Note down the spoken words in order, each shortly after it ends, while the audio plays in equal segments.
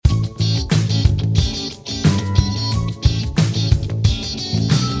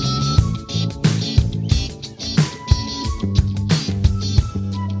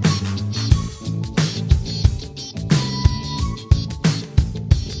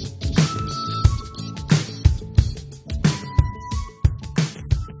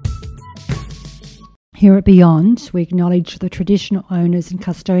Here at Beyond, we acknowledge the traditional owners and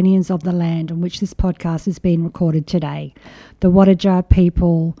custodians of the land on which this podcast is being recorded today, the Wadajar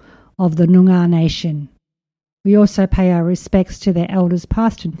people of the Noongar Nation. We also pay our respects to their elders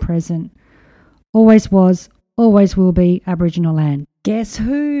past and present. Always was, always will be Aboriginal land. Guess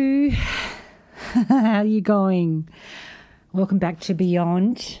who? How are you going? Welcome back to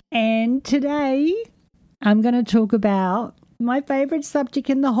Beyond. And today I'm going to talk about my favourite subject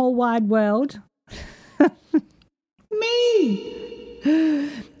in the whole wide world. Me.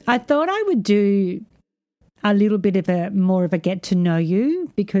 I thought I would do a little bit of more of a get to know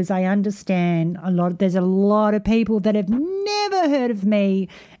you, because I understand there's a lot of people that have never heard of me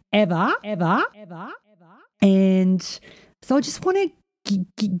ever. And so I just want to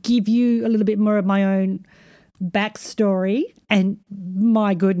give you a little bit more of my own backstory. And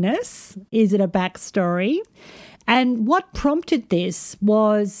my goodness, is it a backstory? And what prompted this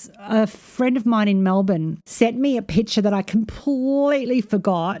was a friend of mine in Melbourne sent me a picture that I completely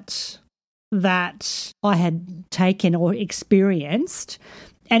forgot that I had taken or experienced.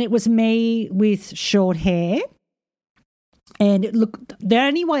 And it was me with short hair. And it looked, the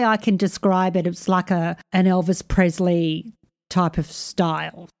only way I can describe it, it's like an Elvis Presley type of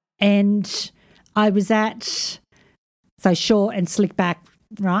style. And I was so short and slick back,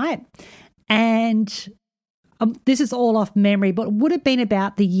 right? And this is all off memory, but it would have been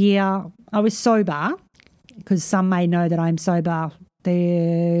about the year I was sober, because some may know that I'm sober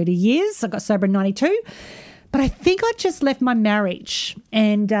 30 years. I got sober in 92. But I think I just left my marriage,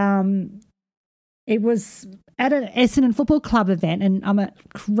 and it was at an Essendon Football Club event, and I'm a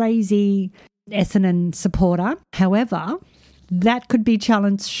crazy Essendon supporter. However, that could be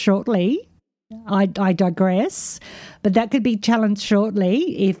challenged shortly. I digress, but that could be challenged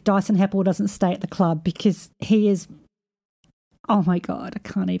shortly if Dyson Heppell doesn't stay at the club, because he is, oh my God, I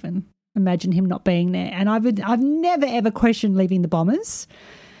can't even imagine him not being there. And I've never ever questioned leaving the Bombers.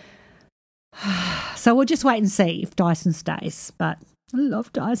 So we'll just wait and see if Dyson stays. But I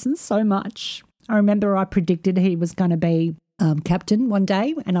love Dyson so much. I remember I predicted he was going to be captain one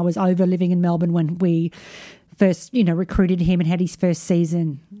day, and I was over living in Melbourne when we first, recruited him and had his first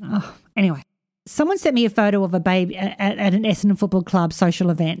season. Oh, anyway. Someone sent me a photo of a baby at an Essendon Football Club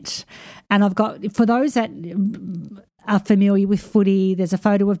social event. And I've got, for those that are familiar with footy, there's a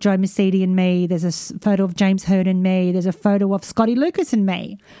photo of Joe Mercedes and me. There's a photo of James Hird and me. There's a photo of Scotty Lucas and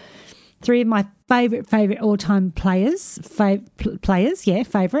me. Three of my favourite all-time players.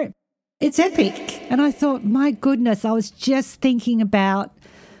 Favourite. It's epic. And I thought, my goodness, I was just thinking about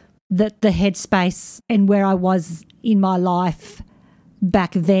the headspace and where I was in my life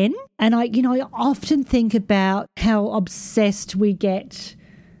back then. And I often think about how obsessed we get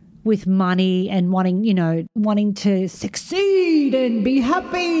with money and wanting to succeed and be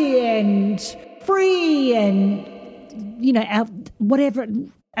happy and free and, whatever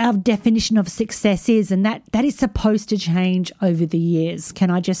our definition of success is. And that is supposed to change over the years. Can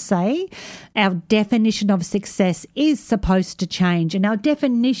I just say? Our definition of success is supposed to change, and our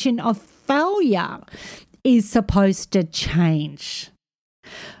definition of failure is supposed to change.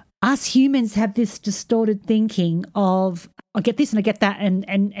 Us humans have this distorted thinking of, I get this and I get that,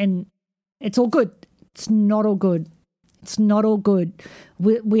 and it's all good. It's not all good. It's not all good.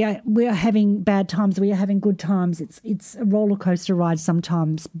 We are having bad times. We are having good times. It's a roller coaster ride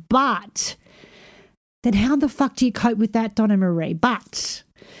sometimes. But then how the fuck do you cope with that, Donna Maree? But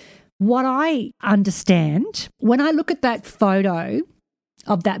what I understand, when I look at that photo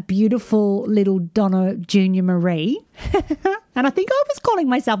of that beautiful little Donna Junior Maree, and I think I was calling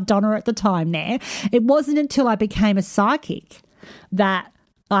myself Donna at the time there. It wasn't until I became a psychic that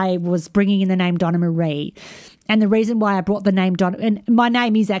I was bringing in the name Donna Maree. And the reason why I brought the name Donna, and my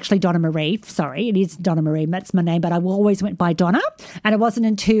name is actually Donna Maree. Sorry, it is Donna Maree. That's my name, but I always went by Donna. And it wasn't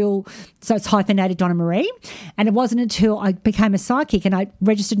until, so it's hyphenated Donna Maree. And it wasn't until I became a psychic and I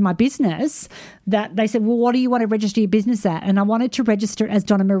registered my business that they said, well, what do you want to register your business at? And I wanted to register it as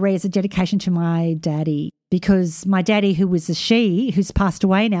Donna Maree as a dedication to my daddy, because my daddy, who was a she, who's passed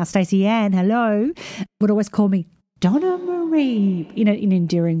away now, Stacey Ann, hello, would always call me Donna Maree in an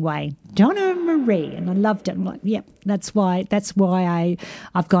endearing way. Donna Maree. And I loved it. I'm like, yep, that's why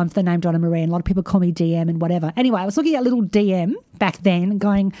I've gone for the name Donna Maree. And a lot of people call me DM and whatever. Anyway, I was looking at little DM back then and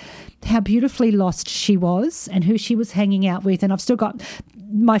going how beautifully lost she was and who she was hanging out with. And I've still got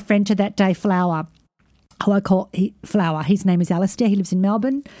my friend to that day, Flower, who I call Flower. His name is Alistair. He lives in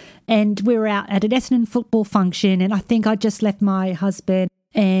Melbourne. And we were out at an Essendon football function, and I think I just left my husband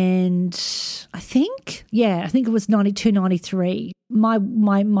And I think it was 92, 93.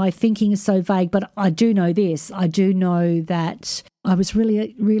 My thinking is so vague, but I do know this. I do know that I was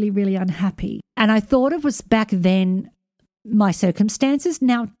really, really, really unhappy. And I thought it was back then my circumstances.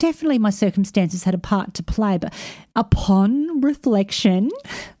 Now, definitely my circumstances had a part to play, but upon reflection,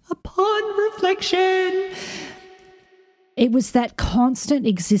 it was that constant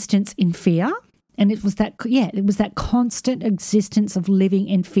existence in fear. And it was that constant existence of living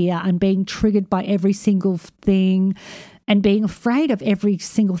in fear and being triggered by every single thing and being afraid of every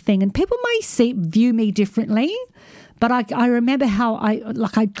single thing. And people may view me differently, but I remember how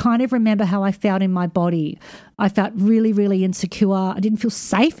I kind of remember how I felt in my body. I felt really, really insecure. I didn't feel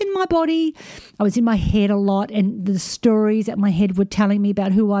safe in my body. I was in my head a lot, and the stories that my head were telling me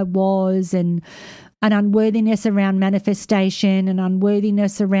about who I was, and an unworthiness around manifestation, and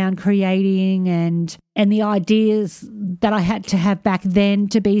unworthiness around creating, and the ideas that I had to have back then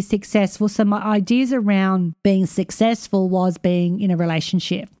to be successful. So my ideas around being successful was being in a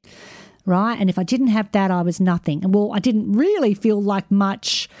relationship, right? And if I didn't have that, I was nothing. And well, I didn't really feel like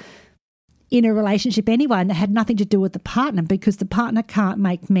much in a relationship anyway, and it had nothing to do with the partner, because the partner can't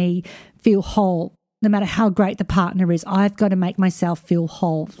make me feel whole. No matter how great the partner is, I've got to make myself feel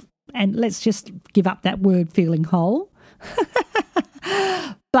whole. And let's just give up that word, feeling whole.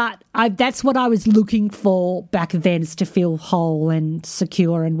 But that's what I was looking for back then, is to feel whole and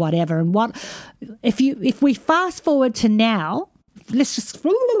secure and whatever. And if we fast forward to now, let's just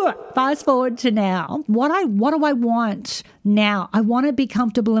fast forward to now. What do I want now? I want to be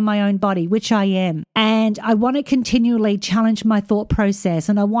comfortable in my own body, which I am. And I want to continually challenge my thought process,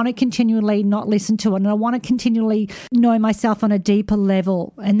 and I want to continually not listen to it, and I want to continually know myself on a deeper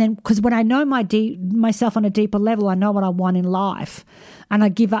level. And then, because when I know myself on a deeper level, I know what I want in life. And I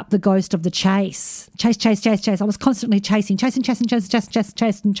give up the ghost of the chase. Chase. I was constantly chasing,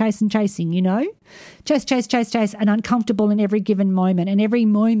 you know? Chase, and uncomfortable in every given moment. And every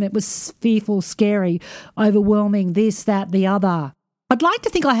moment was fearful, scary, overwhelming, this, that, the other. I'd like to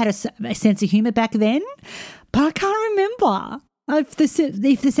think I had a sense of humour back then, but I can't remember if the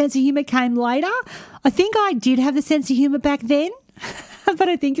sense of humour came later. I think I did have the sense of humour back then. But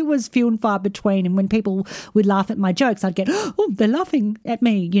I think it was few and far between. And when people would laugh at my jokes, I'd get, oh, they're laughing at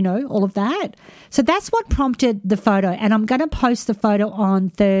me, you know, all of that. So that's what prompted the photo. And I'm going to post the photo on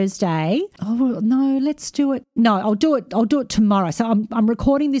Thursday. Oh, no, let's do it. No, I'll do it tomorrow. So I'm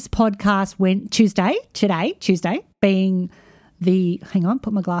recording this podcast Tuesday, being hang on,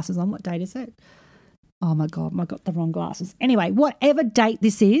 put my glasses on. What date is it? Oh, my God, I got the wrong glasses. Anyway, whatever date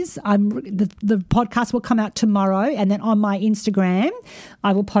this is, the podcast will come out tomorrow, and then on my Instagram,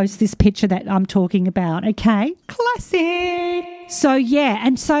 I will post this picture that I'm talking about, okay? Classic. So, yeah,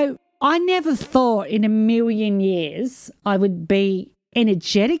 and so I never thought in a million years I would be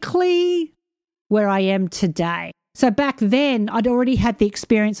energetically where I am today. So back then, I'd already had the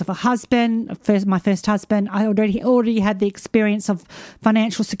experience of a husband, my first husband. I already had the experience of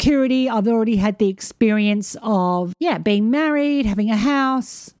financial security. I've already had the experience of, being married, having a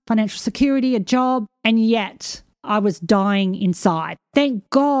house, financial security, a job, and yet I was dying inside. Thank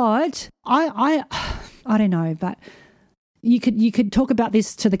God, I don't know, but you could talk about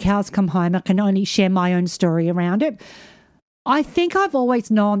this till the cows come home. I can only share my own story around it. I think I've always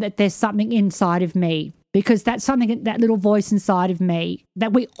known that there's something inside of me, because that's something, that little voice inside of me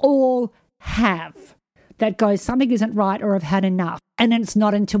that we all have, that goes, something isn't right, or I've had enough. And then it's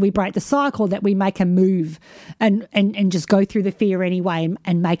not until we break the cycle that we make a move and just go through the fear anyway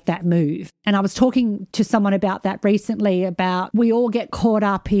and make that move. And I was talking to someone about that recently, about we all get caught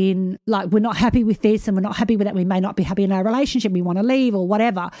up in, like, we're not happy with this and we're not happy with that. We may not be happy in our relationship. We want to leave or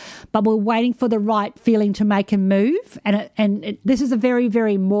whatever, but we're waiting for the right feeling to make a move. And this is a very,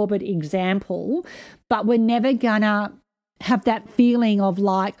 very morbid example, but we're never gonna have that feeling of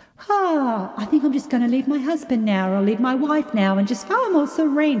like, I think I'm just going to leave my husband now, or I'll leave my wife now, and just, I'm all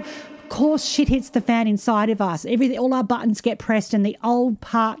serene. Of course, shit hits the fan inside of us. All our buttons get pressed, and the old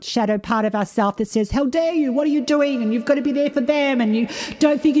shadow part of ourself that says, how dare you? What are you doing? And you've got to be there for them, and you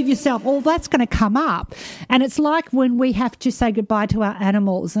don't think of yourself. All that's going to come up. And it's like when we have to say goodbye to our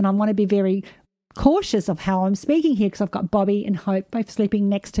animals, and I want to be very cautious of how I'm speaking here, because I've got Bobby and Hope both sleeping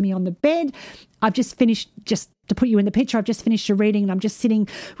next to me on the bed. I've just finished, just to put you in the picture, I've just finished a reading, and I'm just sitting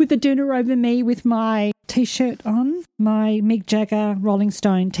with the doona over me with my T-shirt on, my Mick Jagger Rolling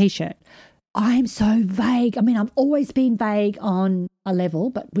Stone T-shirt. I am so vague. I mean, I've always been vague on a level,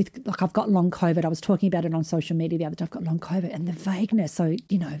 but I've got long COVID. I was talking about it on social media the other day. I've got long COVID and the vagueness. So,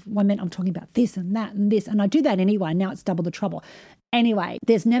 1 minute I'm talking about this and that and this, and I do that anyway. Now it's double the trouble. Anyway,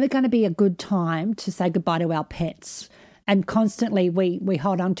 there's never going to be a good time to say goodbye to our pets. And constantly we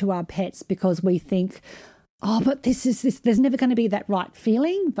hold on to our pets because we think, oh, but this. There's never going to be that right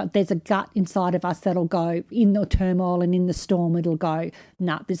feeling. But there's a gut inside of us that'll go in the turmoil and in the storm. It'll go,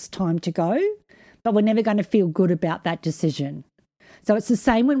 nah, it's time to go. But we're never going to feel good about that decision. So it's the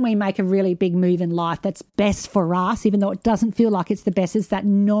same when we make a really big move in life that's best for us, even though it doesn't feel like it's the best. It's that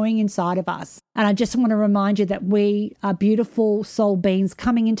knowing inside of us. And I just want to remind you that we are beautiful soul beings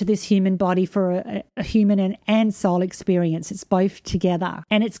coming into this human body for a human and soul experience. It's both together.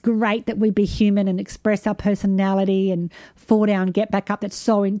 And it's great that we be human and express our personality and fall down, get back up. That's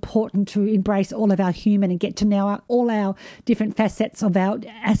so important to embrace all of our human and get to know all our different facets of our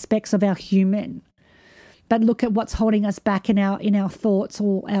aspects of our human. But look at what's holding us back in our thoughts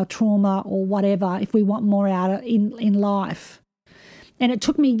or our trauma or whatever if we want more out of in life. And it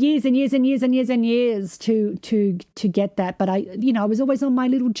took me years and years and years and years and years to get that. But I was always on my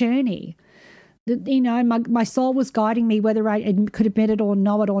little journey. My soul was guiding me whether I could admit it or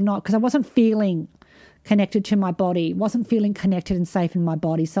know it or not, because I wasn't feeling connected to my body, wasn't feeling connected and safe in my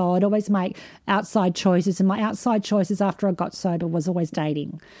body. So I'd always make outside choices, and my outside choices after I got sober was always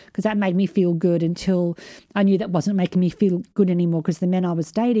dating, because that made me feel good until I knew that wasn't making me feel good anymore, because the men I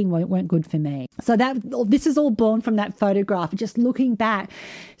was dating weren't good for me. So this is all born from that photograph, just looking back.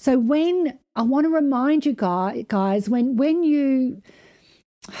 So when I want to remind you guys, when you,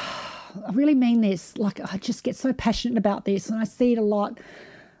 I really mean this, like I just get so passionate about this and I see it a lot.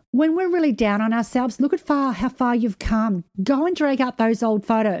 When we're really down on ourselves, look at how far you've come. Go and drag out those old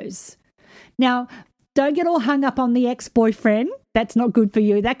photos. Now, don't get all hung up on the ex-boyfriend. That's not good for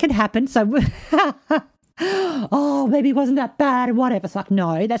you. That can happen. So, oh, maybe it wasn't that bad or whatever. It's like,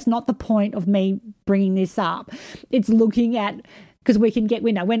 no, that's not the point of me bringing this up. It's looking at, because we can get,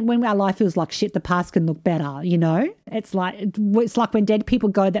 when our life feels like shit, the past can look better, It's like when dead people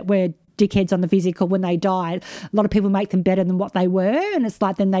go that we're dickheads on the physical. When they died, a lot of people make them better than what they were, and it's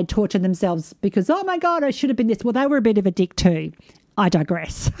like then they torture themselves because, oh my God, I should have been this. Well, they were a bit of a dick too. I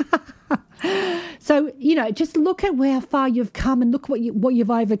digress. So, just look at how far you've come and look what you've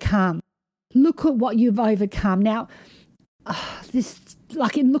overcome. Look at what you've overcome. Now,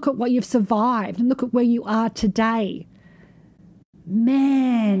 look at what you've survived and look at where you are today.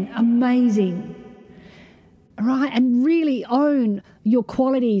 Man, amazing. Right, and really own your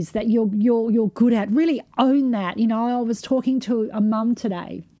qualities that you're good at. Really own that. I was talking to a mum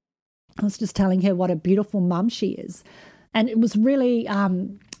today. I was just telling her what a beautiful mum she is, and it was really,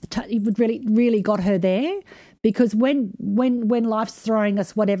 it really got her there, because when life's throwing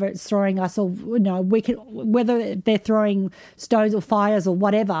us whatever it's throwing us, or we can, whether they're throwing stones or fires or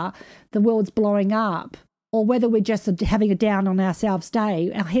whatever, the world's blowing up, or whether we're just having a down on ourselves day,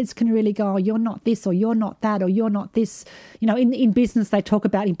 our heads can really go, oh, you're not this, or you're not that, or you're not this. In business, they talk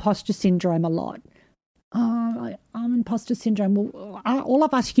about imposter syndrome a lot. Oh, I'm imposter syndrome. Well, all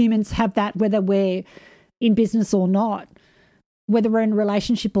of us humans have that, whether we're in business or not, whether we're in a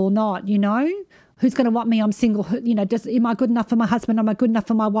relationship or not, Who's going to want me? I'm single. Am I good enough for my husband? Am I good enough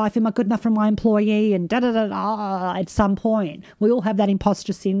for my wife? Am I good enough for my employee? And da-da-da-da, at some point. We all have that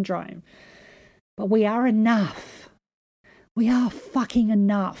imposter syndrome. But we are enough. We are fucking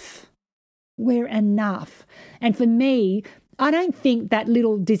enough. We're enough. And for me, I don't think that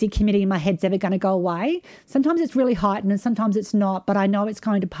little dizzy committee in my head's ever going to go away. Sometimes it's really heightened and sometimes it's not, but I know it's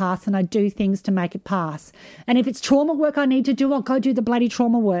going to pass, and I do things to make it pass. And if it's trauma work I need to do, I'll go do the bloody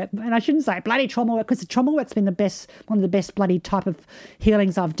trauma work. And I shouldn't say bloody trauma work, because the trauma work's been one of the best bloody type of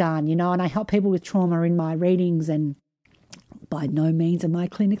healings I've done, and I help people with trauma in my readings, and by no means am I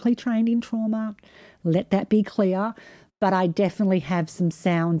clinically trained in trauma. Let that be clear. But I definitely have some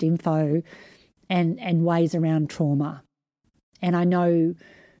sound info and ways around trauma. And I know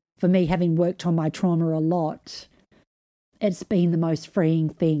for me, having worked on my trauma a lot, it's been the most freeing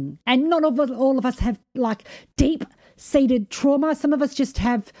thing. And not all of us have deep-seated trauma. Some of us just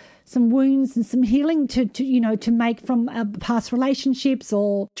have some wounds and some healing to make from past relationships,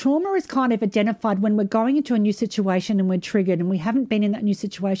 or trauma is kind of identified when we're going into a new situation and we're triggered and we haven't been in that new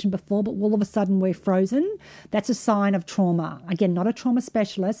situation before, but all of a sudden we're frozen. That's a sign of trauma. Again, not a trauma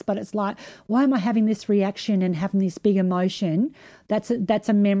specialist, but it's like, why am I having this reaction and having this big emotion? That's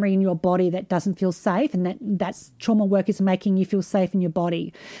a memory in your body that doesn't feel safe, and that's trauma work is making you feel safe in your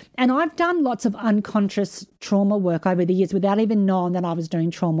body. And I've done lots of unconscious trauma work over the years without even knowing that I was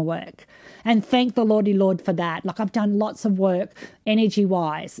doing trauma work. And thank the Lordy Lord for that. I've done lots of work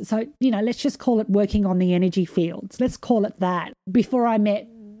energy-wise. So, let's just call it working on the energy fields. Let's call it that. Before I met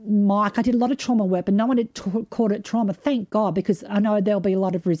Mike, I did a lot of trauma work, but no one had called it trauma. Thank God, because I know there'll be a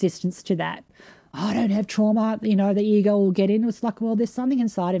lot of resistance to that. Oh, I don't have trauma, the ego will get in. It's like, well, there's something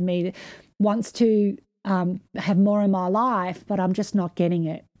inside of me that wants to have more in my life, but I'm just not getting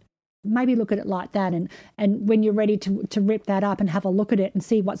it. Maybe look at it like that, and when you're ready to rip that up and have a look at it and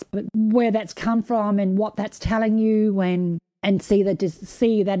see where that's come from and what that's telling you, and see that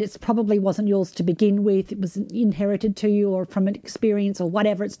it's probably wasn't yours to begin with. It was inherited to you or from an experience or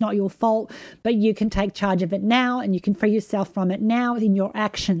whatever. It's not your fault, but you can take charge of it now, and you can free yourself from it now in your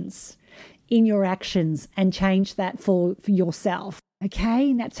actions, and change that for yourself. Okay,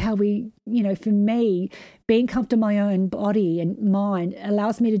 and that's how for me, being comfortable in my own body and mind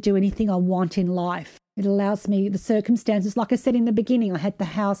allows me to do anything I want in life. It allows me the circumstances, like I said in the beginning, I had the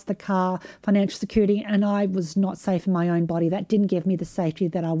house, the car, financial security, and I was not safe in my own body. That didn't give me the safety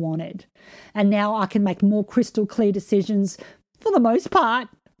that I wanted. And now I can make more crystal clear decisions for the most part,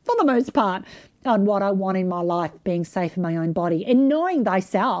 on what I want in my life, being safe in my own body and knowing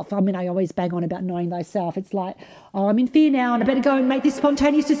thyself. I mean, I always bang on about knowing thyself. It's like, oh, I'm in fear now and I better go and make this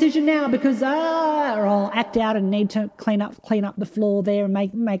spontaneous decision now because, or I'll act out and need to clean up the floor there and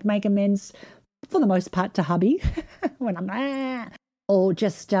make amends for the most part to hubby when I'm, or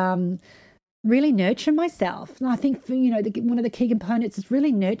just really nurture myself. And I think, one of the key components is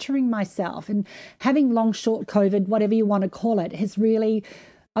really nurturing myself, and having long, short COVID, whatever you want to call it,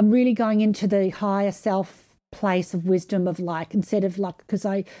 I'm really going into the higher self place of wisdom of instead of because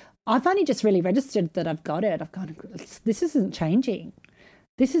I've only just really registered that I've got it. I've gone, this isn't changing.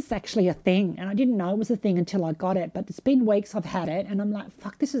 This is actually a thing. And I didn't know it was a thing until I got it. But it's been weeks I've had it and I'm like,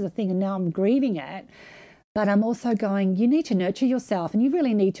 fuck, this is a thing. And now I'm grieving it. But I'm also going, you need to nurture yourself, and you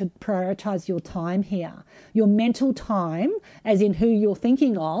really need to prioritize your time here, your mental time, as in who you're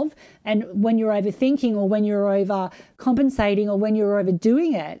thinking of, and when you're overthinking or when you're overcompensating or when you're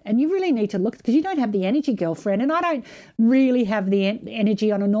overdoing it. And you really need to look, because you don't have the energy, girlfriend, and I don't really have the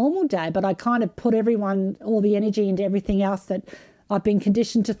energy on a normal day, but I kind of put all the energy into everything else that I've been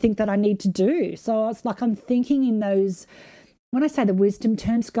conditioned to think that I need to do. So it's like I'm thinking in those, when I say the wisdom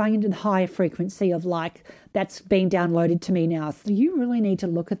terms, going into the higher frequency of that's being downloaded to me now. So you really need to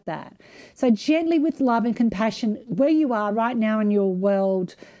look at that. So gently, with love and compassion, where you are right now in your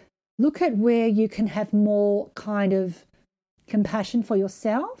world, look at where you can have more kind of compassion for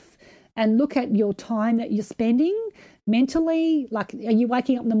yourself, and look at your time that you're spending mentally. Are you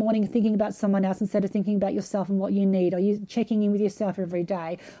waking up in the morning thinking about someone else instead of thinking about yourself and what you need? Are you checking in with yourself every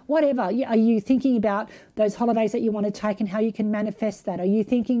day? Whatever. Are you thinking about those holidays that you want to take and how you can manifest that? Are you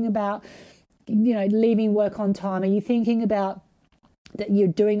thinking about, leaving work on time? Are you thinking about that you're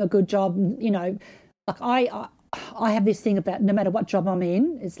doing a good job? I have this thing about no matter what job I'm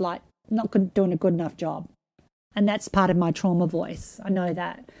in, it's like not doing a good enough job. And that's part of my trauma voice. I know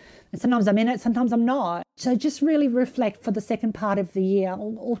that. And sometimes I'm in it, sometimes I'm not. So just really reflect for the second part of the year,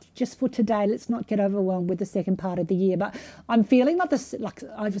 or just for today. Let's not get overwhelmed with the second part of the year. But I'm feeling like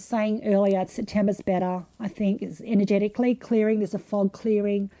I was saying earlier, September's better, I think. It's energetically clearing. There's a fog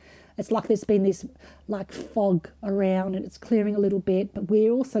clearing. It's like there's been this fog around and it's clearing a little bit. But we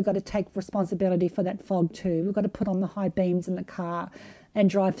also got to take responsibility for that fog too. We've got to put on the high beams in the car and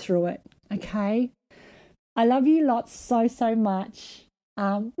drive through it, okay? I love you lots so, so much.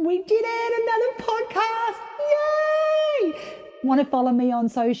 We did it, another podcast. Yay! Want to follow me on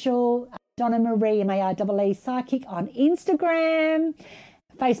social? Donna Maree, Maree Psychic on Instagram,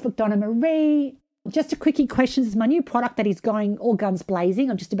 Facebook, Donna Maree. Just a quickie, questions is my new product that is going all guns blazing.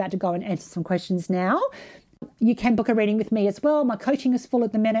 I'm just about to go and answer some questions now. You can book a reading with me as well. My coaching is full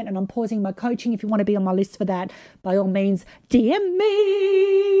at the minute and I'm pausing my coaching. If you want to be on my list for that, by all means, DM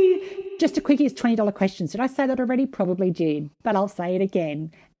me. Just a quickie is $20 questions. Did I say that already? Probably did, but I'll say it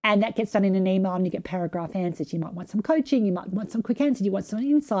again. And that gets done in an email and you get paragraph answers. You might want some coaching. You might want some quick answers. You want some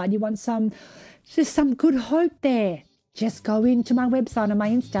insight. You want just some good hope there. Just go into my website and my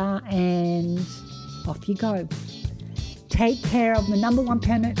Insta and off you go. Take care of the number one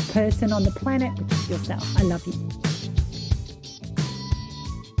person on the planet, which is yourself. I love you.